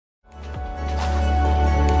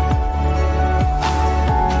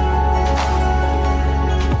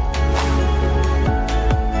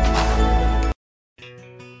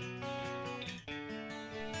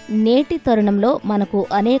నేటి తరుణంలో మనకు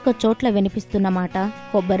అనేక చోట్ల వినిపిస్తున్న మాట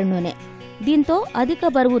కొబ్బరి నూనె. దీంతో అధిక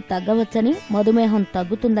బరువు తగ్గవచ్చని, మధుమేహం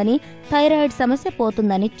తగ్గుతుందని, థైరాయిడ్ సమస్య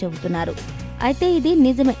పోతుందని చెబుతున్నారు. అయితే ఇది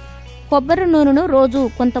నిజమే. కొబ్బరి నూనెను రోజు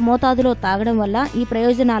కొంత మోతాదులో తాగడం వల్ల ఈ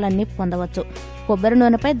ప్రయోజనాలన్నీ పొందవచ్చు. కొబ్బరి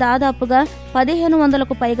నూనెపై దాదాపుగా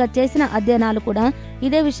 1500కు పైగా చేసిన అధ్యయనాలు కూడా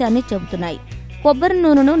ఇదే విషయాన్ని చెబుతున్నాయి. కొబ్బరి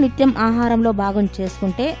నూనెను నిత్యం ఆహారంలో భాగం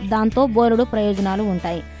చేసుకుంటే దాంతో బోలెడు ప్రయోజనాలు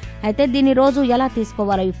ఉంటాయి. అయితే దీన్ని రోజు ఎలా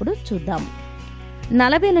తీసుకోవాలో ఇప్పుడు చూద్దాం.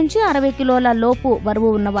 40 నుంచి 60 కిలోల లోపు బరువు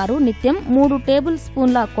ఉన్నవారు నిత్యం 3 టేబుల్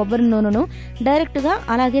స్పూన్ల కొబ్బరి నూనెను డైరెక్ట్గా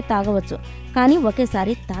అలాగే తాగవచ్చు. కానీ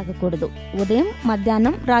ఒకేసారి తాగకూడదు. ఉదయం,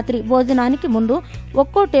 మధ్యాహ్నం, రాత్రి భోజనానికి ముందు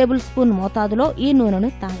ఒక్కో టేబుల్ స్పూన్ మోతాదులో ఈ నూనెను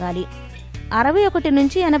తాగాలి. 61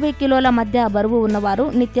 నుంచి 80 కిలోల మధ్య బరువు ఉన్నవారు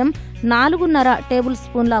నిత్యం 4.5 టేబుల్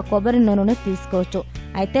స్పూన్ల కొబ్బరి నూనెను తీసుకోవచ్చు.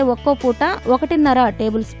 అయితే ఒక్కో పూట 1.5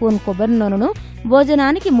 టేబుల్ స్పూన్ కొబ్బరి నూనెను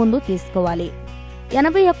భోజనానికి ముందు తీసుకోవాలి.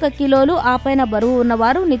 81 కిలోలు ఆపైన బరువు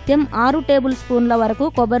ఉన్నవారు నిత్యం 6 టేబుల్ స్పూన్ల వరకు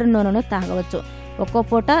కొబ్బరి నూనెను తాగవచ్చు. ఒక్కో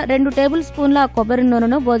పూట 2 టేబుల్ స్పూన్ల కొబ్బరి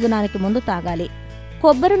నూనెను భోజనానికి ముందు తాగాలి.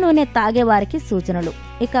 కొబ్బరి నూనె తాగే వారికి సూచనలు.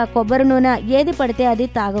 ఇక కొబ్బరి నూనె ఏది పడితే అది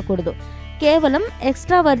తాగకూడదు. కేవలం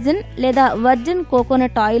ఎక్స్ట్రా వర్జిన్ లేదా వర్జిన్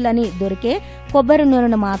కోకోనట్ ఆయిల్ అని దొరికే కొబ్బరి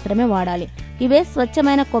నూనెను మాత్రమే వాడాలి. ఇవే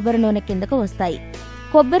స్వచ్ఛమైన కొబ్బరి నూనె కిందకు వస్తాయి.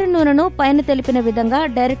 కొబ్బరి నూనెను పైన తెలిపిన విధంగా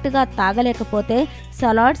డైరెక్ట్గా తాగలేకపోతే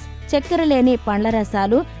సలాడ్స్, చక్కెర లేని పండ్ల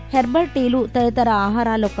రసాలు, హెర్బల్ టీలు తదితర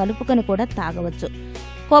ఆహారాల్లో కలుపుకొని కూడా తాగవచ్చు.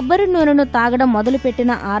 కొబ్బరి నూనెను తాగడం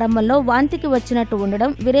మొదలుపెట్టిన ఆరంభంలో వాంతికి వచ్చినట్టు ఉండడం,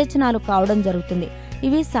 విరేచనాలు కావడం జరుగుతుంది.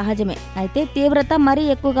 ఇవి సహజమే. అయితే తీవ్రత మరీ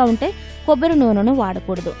ఎక్కువగా ఉంటే కొబ్బరి నూనెను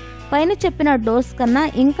వాడకూడదు. పైన చెప్పిన డోస్ కన్నా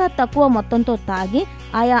ఇంకా తక్కువ మొత్తంతో తాగి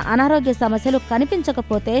ఆయా అనారోగ్య సమస్యలు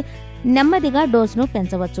కనిపించకపోతే నెమ్మదిగా డోసును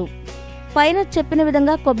పెంచవచ్చు. పైన చెప్పిన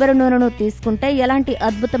విధంగా కొబ్బరి నూనెను తీసుకుంటే ఎలాంటి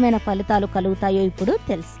అద్భుతమైన ఫలితాలు కలుగుతాయో ఇప్పుడు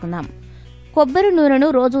తెలుసుకుందాం. కొబ్బరి నూనెను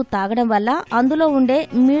రోజు తాగడం వల్ల అందులో ఉండే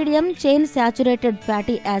మీడియం చైన్ శాచురేటెడ్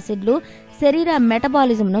ఫ్యాటీ యాసిడ్లు శరీర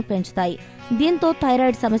మెటబాలిజంను పెంచుతాయి. దీంతో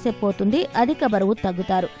థైరాయిడ్ సమస్య పోతుంది, అధిక బరువు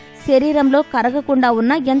తగ్గుతారు. శరీరంలో కరగకుండా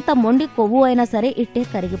ఉన్న ఎంత మొండి కొవ్వు అయినా సరే ఇట్టే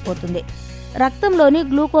కరిగిపోతుంది. రక్తంలోని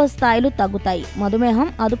గ్లూకోజ్ స్థాయిలు తగ్గుతాయి. మధుమేహం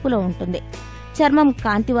అదుపులో ఉంటుంది. చర్మం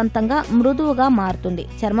కాంతివంతంగా, మృదువుగా మారుతుంది.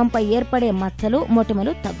 చర్మంపై ఏర్పడే మచ్చలు,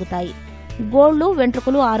 మొటిమలు తగ్గుతాయి. గోళ్లు,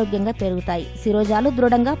 వెంట్రుకలు ఆరోగ్యంగా పెరుగుతాయి. శిరోజాలు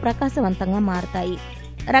దృఢంగా, ప్రకాశవంతంగా మారుతాయి.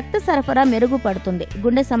 రక్త సరఫరా మెరుగుపడుతుంది.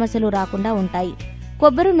 గుండె సమస్యలు రాకుండా ఉంటాయి.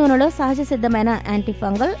 కొబ్బరి నూనెలో సహజ సిద్ధమైన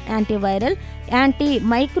యాంటీఫంగల్, యాంటీవైరల్, యాంటీ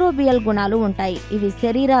మైక్రోబియల్ గుణాలు ఉంటాయి. ఇవి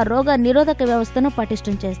శరీర రోగ నిరోధక వ్యవస్థను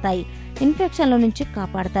పటిష్టం చేస్తాయి. ఇన్ఫెక్షన్ల నుంచి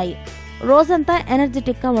కాపాడతాయి. రోజంతా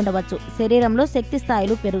ఎనర్జెటిక్గా ఉండవచ్చు. శరీరంలో శక్తి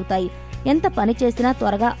స్థాయిలు పెరుగుతాయి. ఎంత పని చేసినా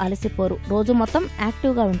త్వరగా అలసిపోరు. రోజు మొత్తం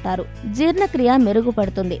యాక్టివ్గా ఉంటారు. జీర్ణక్రియ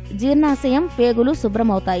మెరుగుపడుతుంది. జీర్ణాశయం, పేగులు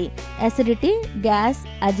శుభ్రమవుతాయి. అసిడిటీ, గ్యాస్,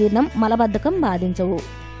 అజీర్ణం, మలబద్ధకం బాధించవు.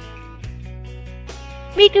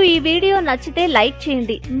 మీకు ఈ వీడియో నచ్చితే లైక్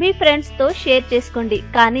చేయండి, మీ ఫ్రెండ్స్ తో షేర్ చేసుకోండి.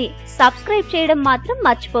 కానీ సబ్స్క్రైబ్ చేయడం మాత్రం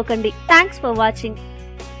మర్చిపోకండి. Thanks for watching.